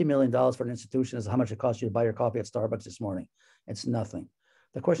 $50 million for an institution is how much it costs you to buy your coffee at Starbucks this morning. It's nothing.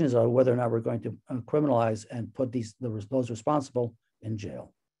 The question is whether or not we're going to criminalize and put those responsible in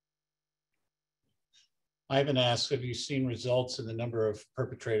jail. Ivan asks, have you seen results in the number of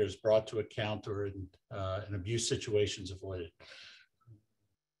perpetrators brought to account or in abuse situations avoided?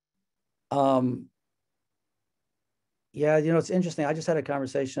 Yeah, it's interesting. I just had a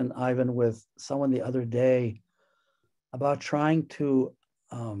conversation, Ivan, with someone the other day about trying to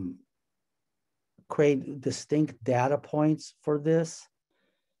create distinct data points for this.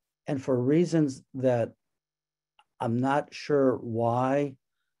 And for reasons that I'm not sure why,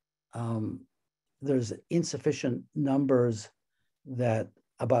 there's insufficient numbers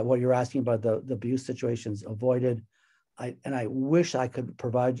about what you're asking about the abuse situations avoided. I wish I could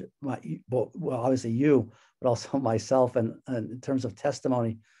provide obviously you, but also myself and in terms of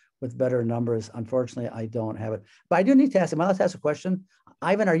testimony with better numbers. Unfortunately, I don't have it. But I do need to ask him. I'll ask a question.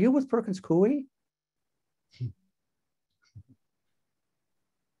 Ivan, are you with Perkins Coie?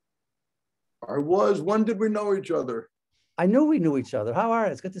 I was. When did we know each other? I knew we knew each other. How are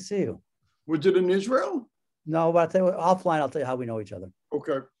you? It's good to see you. Was it in Israel? No, but I'll tell you, offline, I'll tell you how we know each other.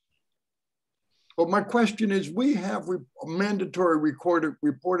 Okay. Well, my question is, we have mandatory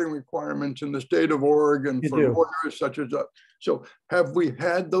reporting requirements in the state of Oregon for lawyers such as us. So have we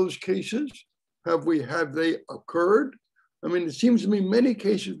had those cases? Have they occurred? I mean, it seems to me many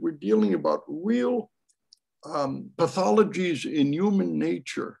cases we're dealing about real pathologies in human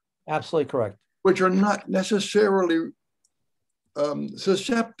nature. Absolutely correct. Which are not necessarily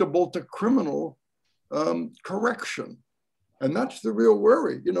susceptible to criminal correction. And that's the real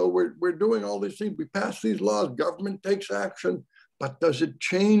worry. You know, we're doing all these things. We pass these laws, government takes action, but does it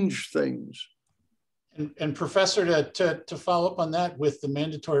change things? And Professor, to follow up on that with the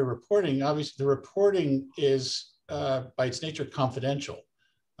mandatory reporting, obviously the reporting is by its nature confidential.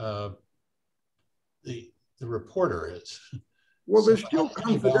 The reporter is. Well, there's still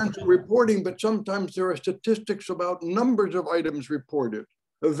confidential reporting, but sometimes there are statistics about numbers of items reported,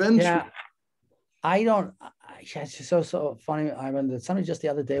 events. Yeah, it's so funny. I mean, somebody just the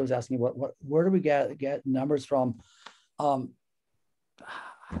other day was asking me, where do we get numbers from? I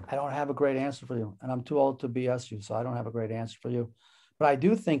don't have a great answer for you, and I'm too old to BS you, so I don't have a great answer for you. But I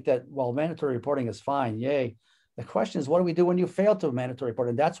do think that while mandatory reporting is fine, yay, the question is, what do we do when you fail to mandatory report?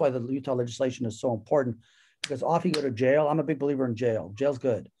 And that's why the Utah legislation is so important, because often you go to jail. I'm a big believer in jail. Jail's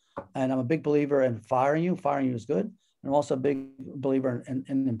good. And I'm a big believer in firing you. Firing you is good. And I'm also a big believer in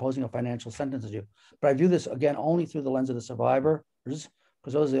imposing a financial sentence on you. But I view this, again, only through the lens of the survivors, because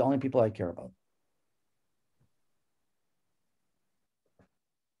those are the only people I care about.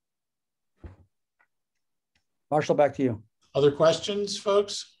 Marshall, back to you. Other questions,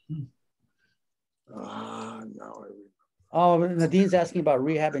 folks? No. Oh, Nadine's asking about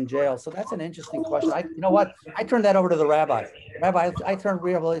rehab in jail. So that's an interesting question. You know what? I turned that over to the rabbi. Rabbi, I turned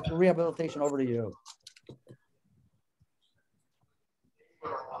rehabilitation over to you.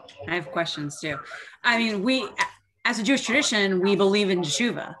 I have questions too. I mean, we, as a Jewish tradition, we believe in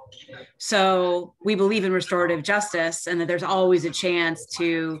teshuva. So we believe in restorative justice and that there's always a chance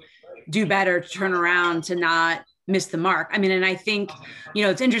to do better, to turn around, to not miss the mark. I mean, and I think, you know,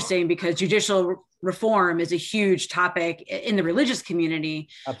 it's interesting because judicial reform is a huge topic in the religious community,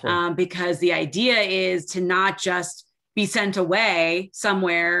 because the idea is to not just be sent away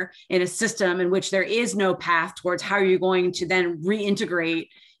somewhere in a system in which there is no path towards how you're going to then reintegrate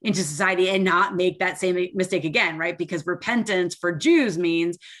into society and not make that same mistake again, right? Because repentance for Jews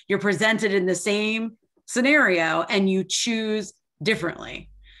means you're presented in the same scenario and you choose differently.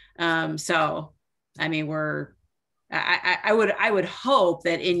 So, I mean, I would hope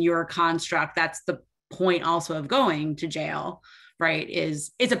that in your construct, that's the point also of going to jail, right?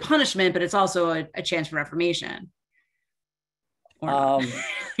 It's a punishment, but it's also a chance for reformation. Or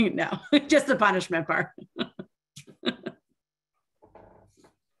no, just the punishment part.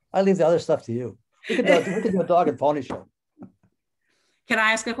 I leave the other stuff to you. We could do a dog and pony show. Can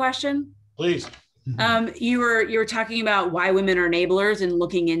I ask a question? Please. You were talking about why women are enablers and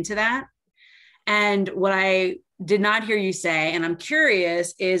looking into that. And what I did not hear you say, and I'm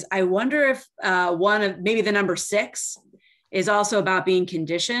curious, is I wonder if one of maybe the number 6 is also about being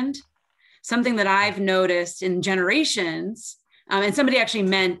conditioned. Something that I've noticed in generations, and somebody actually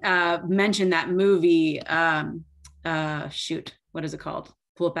mentioned that movie. Shoot, what is it called?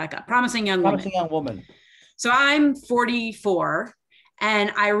 Pull it back up. Promising Young Woman. So I'm 44,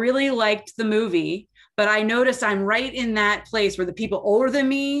 and I really liked the movie, but I noticed I'm right in that place where the people older than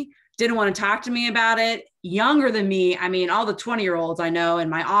me didn't want to talk to me about it. Younger than me, I mean, all the 20-year-olds I know in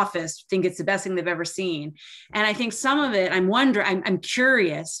my office think it's the best thing they've ever seen. And I think some of it, I'm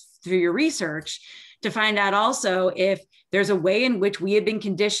curious through your research to find out also if there's a way in which we have been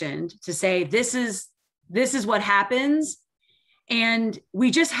conditioned to say, this is what happens. And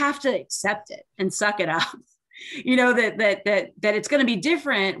we just have to accept it and suck it up. You know, that it's going to be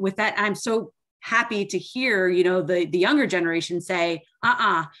different with that. I'm so happy to hear, you know, the younger generation say,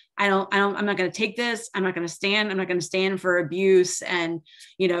 I'm not going to take this. I'm not going to stand for abuse and,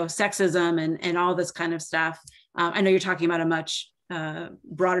 you know, sexism and all this kind of stuff. I know you're talking about a much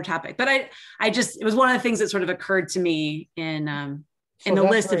broader topic, but it was one of the things that sort of occurred to me in the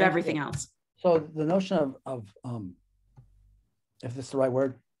list of everything else. So the notion of if this is the right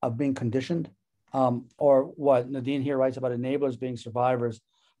word, of being conditioned, or what Nadine here writes about enablers being survivors,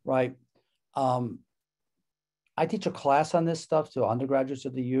 right? I teach a class on this stuff to undergraduates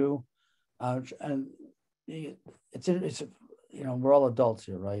at the U, and it's you know, we're all adults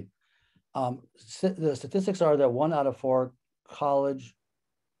here, right? The statistics are that 1 out of 4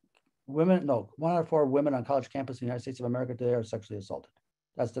 women on college campus in the United States of America today are sexually assaulted.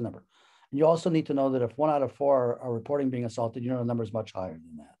 That's the number. And you also need to know that if 1 out of 4 are reporting being assaulted, the number is much higher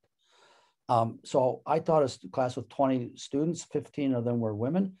than that. So I taught a class with 20 students, 15 of them were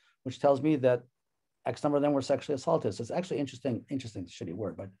women, which tells me that X number of them were sexually assaulted. So it's actually interesting, shitty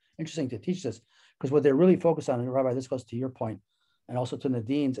word, but interesting to teach this, because what they're really focused on, and Rabbi, this goes to your point, and also to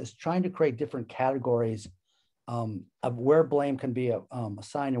Nadine's, is trying to create different categories of where blame can be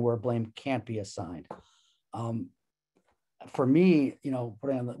assigned and where blame can't be assigned. For me,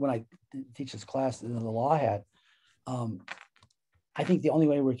 when I teach this class in the law hat, I think the only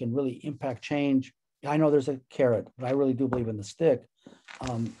way we can really impact change, I know there's a carrot, but I really do believe in the stick,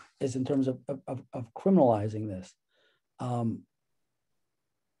 is in terms of criminalizing this.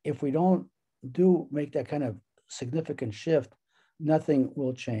 If we don't make that kind of significant shift, nothing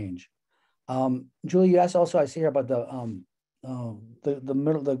will change. Julie, you asked also, I see here about the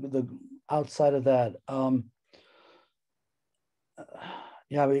middle, the outside of that.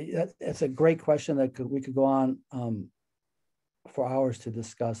 Yeah, it's a great question that we could go on for hours to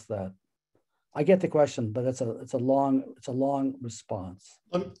discuss that. I get the question, but it's a long response.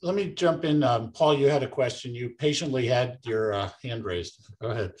 Let me jump in. Paul, you had a question. You patiently had your hand raised.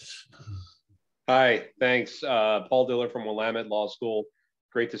 Go ahead. Hi, thanks. Paul Diller from Willamette Law School.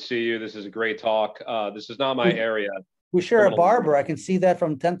 Great to see you. This is a great talk. This is not my area. We share a barber. I can see that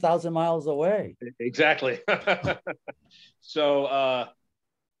from 10,000 miles away. Exactly. So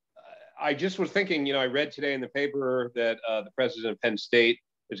I just was thinking, I read today in the paper that the president of Penn State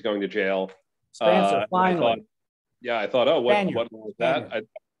is going to jail. Spencer, finally. I thought, oh, what was that?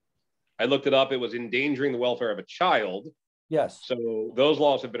 I looked it up. It was endangering the welfare of a child. Yes. So those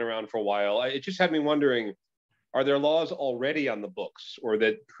laws have been around for a while. It just had me wondering, are there laws already on the books or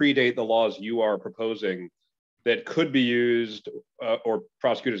that predate the laws you are proposing that could be used or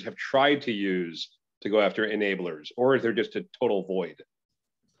prosecutors have tried to use to go after enablers? Or is there just a total void?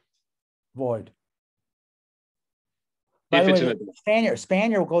 Void. By the way,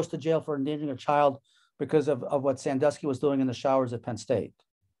 Spanier goes to jail for endangering a child because of what Sandusky was doing in the showers at Penn State.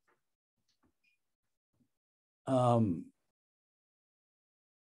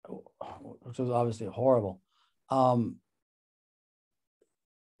 Which was obviously horrible.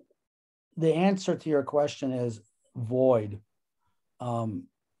 The answer to your question is void. I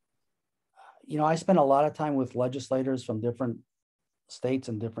spend a lot of time with legislators from different states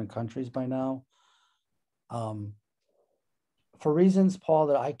and different countries by now. For reasons, Paul,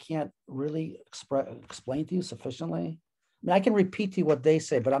 that I can't really explain to you sufficiently. I mean, I can repeat to you what they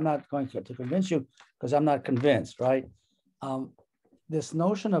say, but I'm not going to convince you because I'm not convinced, right? This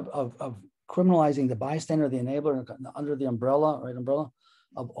notion of criminalizing the bystander, the enabler under the umbrella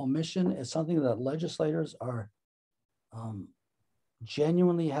of omission is something that legislators are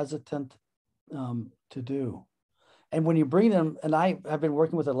genuinely hesitant to do. And when you bring them, and I have been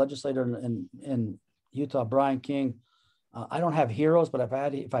working with a legislator in Utah, Brian King. I don't have heroes, but if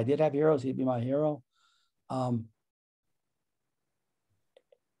I did have heroes, he'd be my hero.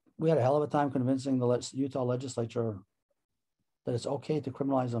 We had a hell of a time convincing the Utah legislature that it's okay to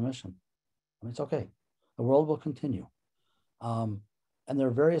criminalize omission. I mean, it's okay. The world will continue. And there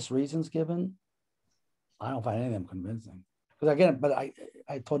are various reasons given. I don't find any of them convincing. Because again, but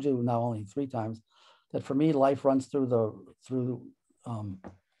I told you now only 3 times that for me, life runs through the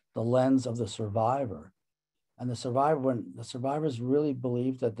lens of the survivor. And the survivors really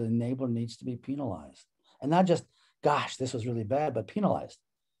believe that the enabler needs to be penalized. And not just, gosh, this was really bad, but penalized,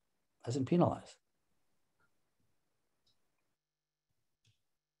 as in penalized.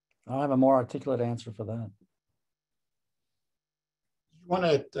 I don't have a more articulate answer for that. You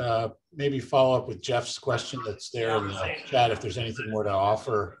want to maybe follow up with Jeff's question that's there in the chat, if there's anything more to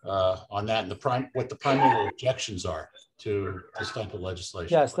offer on that, and what the primary objections are to this type of legislation?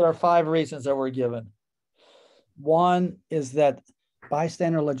 Yes, there are 5 reasons that were given. One is that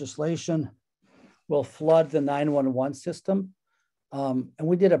bystander legislation will flood the 911 system. And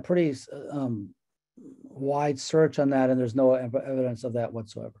we did a pretty wide search on that, and there's no evidence of that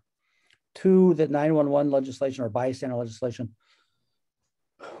whatsoever. 2, that 911 legislation or bystander legislation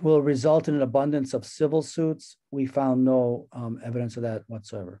will result in an abundance of civil suits. We found no evidence of that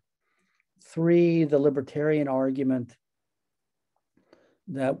whatsoever. 3, the libertarian argument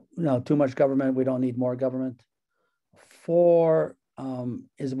that too much government, we don't need more government. 4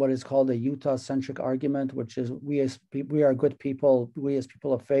 is what is called a Utah-centric argument, which is we are good people. We as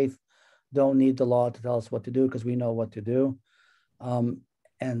people of faith don't need the law to tell us what to do because we know what to do.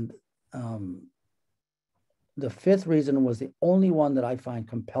 The 5th reason was the only one that I find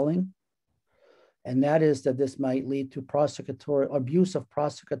compelling, and that is that this might lead to abuse of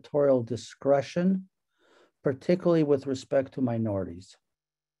prosecutorial discretion, particularly with respect to minorities.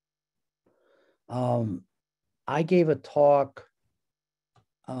 I gave a talk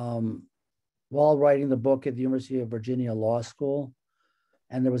while writing the book at the University of Virginia Law School,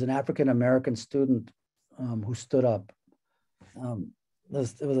 and there was an African-American student who stood up. It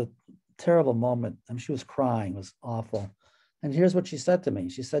was a terrible moment. I mean, she was crying, it was awful. And here's what she said to me.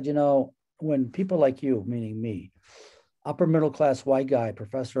 She said, you know, when people like you, meaning me, upper middle class white guy,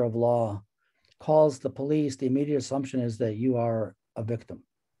 professor of law, calls the police, the immediate assumption is that you are a victim.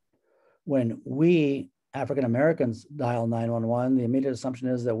 When we African Americans dial 911, the immediate assumption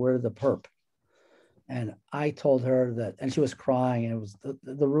is that we're the perp. And I told her that, and she was crying, and it was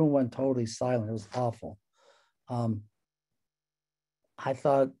the room went totally silent. It was awful. I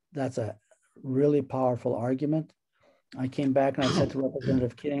thought that's a really powerful argument. I came back and I said to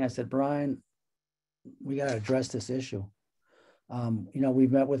Representative Keating, I said, Brian, we got to address this issue. You know,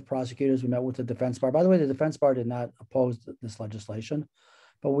 we've met with prosecutors, we met with the defense bar. By the way, the defense bar did not oppose this legislation,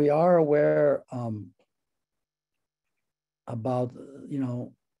 but we are aware about, you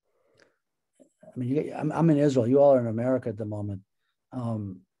know, I mean, I'm in Israel, you all are in America at the moment. I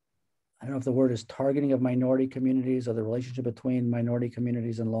don't know if the word is targeting of minority communities or the relationship between minority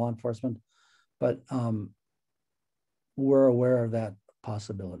communities and law enforcement, but we're aware of that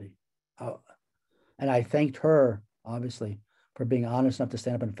possibility. And I thanked her, obviously, for being honest enough to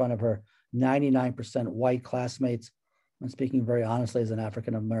stand up in front of her 99% white classmates. I'm speaking very honestly as an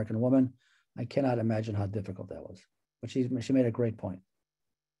African-American woman. I cannot imagine how difficult that was, but she made a great point.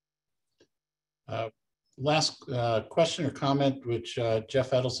 Last question or comment, which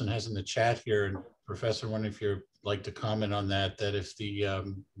Jeff Edelson has in the chat here. And Professor, I wonder if you'd like to comment on that, that if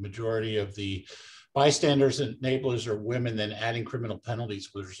the majority of the bystanders and enablers are women, then adding criminal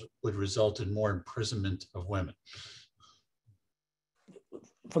penalties would result in more imprisonment of women.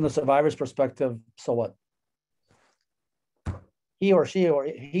 From the survivor's perspective, so what? He or she, or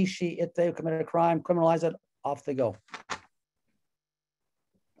he, she, it, they committed a crime, criminalize it, off they go.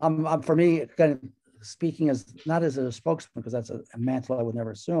 For me, kind of speaking as not as a spokesman, because that's a mantle I would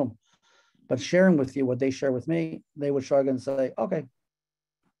never assume, but sharing with you what they share with me, they would shrug and say, okay,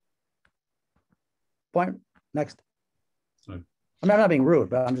 point, next. I mean, I'm not being rude,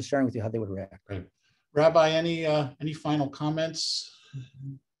 but I'm just sharing with you how they would react. Right. Rabbi, any final comments?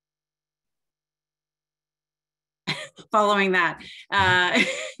 Following that, I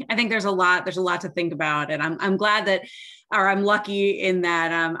think there's a lot to think about, and I'm glad that, or I'm lucky in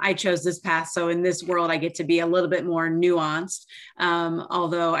that I chose this path. So in this world, I get to be a little bit more nuanced.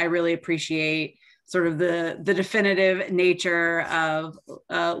 Although I really appreciate sort of the definitive nature of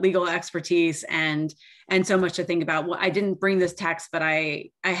legal expertise and so much to think about. Well, I didn't bring this text, but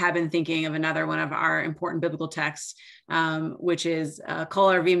I have been thinking of another one of our important biblical texts, which is Kol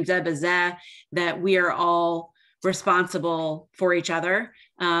Arvim Zeh B'Zeh, that we are all responsible for each other.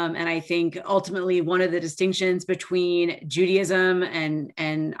 And I think ultimately one of the distinctions between Judaism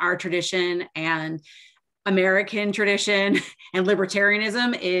and our tradition and American tradition and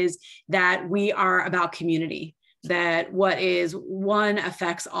libertarianism is that we are about community, that what is one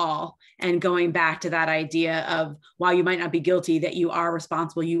affects all. And going back to that idea of, while you might not be guilty, that you are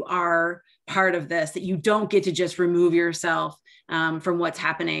responsible, you are part of this, that you don't get to just remove yourself from what's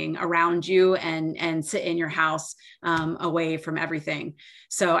happening around you and sit in your house away from everything.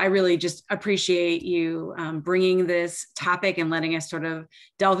 So I really just appreciate you bringing this topic and letting us sort of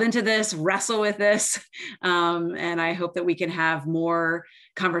delve into this, wrestle with this. And I hope that we can have more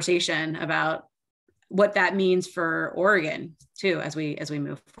conversation about what that means for Oregon too, as we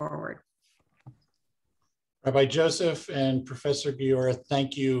move forward. Rabbi Joseph and Professor Guiora,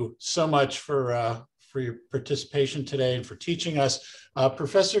 thank you so much for your participation today and for teaching us.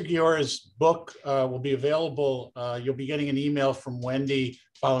 Professor Guiora's book will be available. You'll be getting an email from Wendy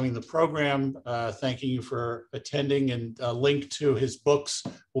following the program, thanking you for attending, and a link to his books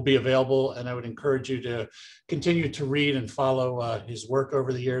will be available. And I would encourage you to continue to read and follow his work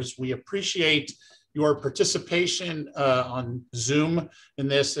over the years. We appreciate your participation on Zoom in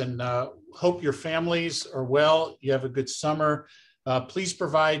this, and hope your families are well. You have a good summer. Please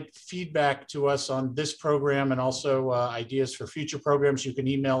provide feedback to us on this program and also ideas for future programs. You can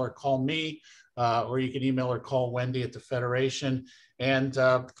email or call me, or you can email or call Wendy at the Federation. And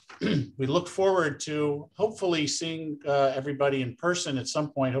we look forward to hopefully seeing everybody in person at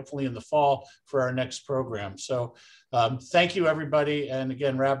some point, hopefully in the fall, for our next program. So thank you, everybody. And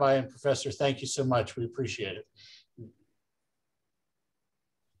again, Rabbi and Professor, thank you so much. We appreciate it.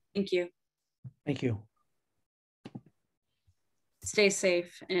 Thank you. Thank you. Stay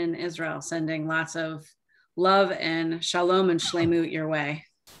safe in Israel, sending lots of love and shalom and shlemut your way.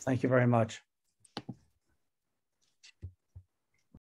 Thank you very much.